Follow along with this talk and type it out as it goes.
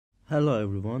Hello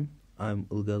everyone, I'm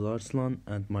Ilgaz ARSLAN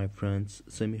and my friends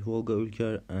Semih, Volga,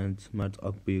 ÜLKER and Mert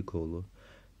AKBIYIKOÞLU.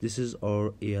 This is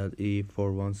our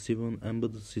ELE417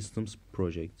 Embedded Systems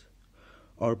project.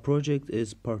 Our project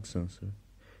is park sensor.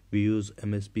 We use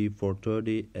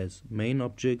MSP430 as main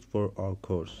object for our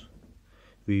course.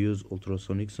 We use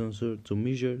ultrasonic sensor to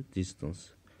measure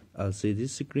distance, LCD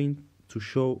screen to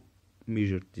show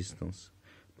measured distance,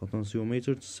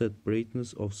 potentiometer to set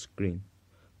brightness of screen,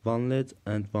 one LED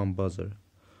and one buzzer.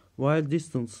 While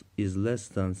distance is less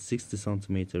than 60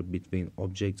 cm between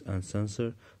object and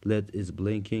sensor, LED is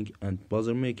blinking and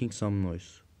buzzer making some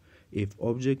noise. If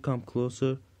object come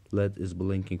closer, LED is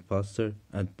blinking faster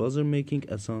and buzzer making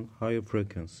a sound higher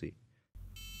frequency.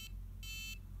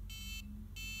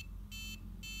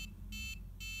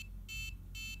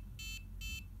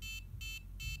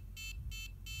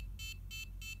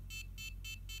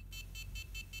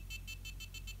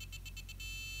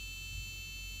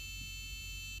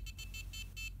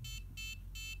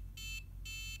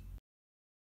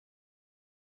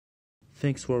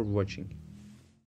 Thanks for watching.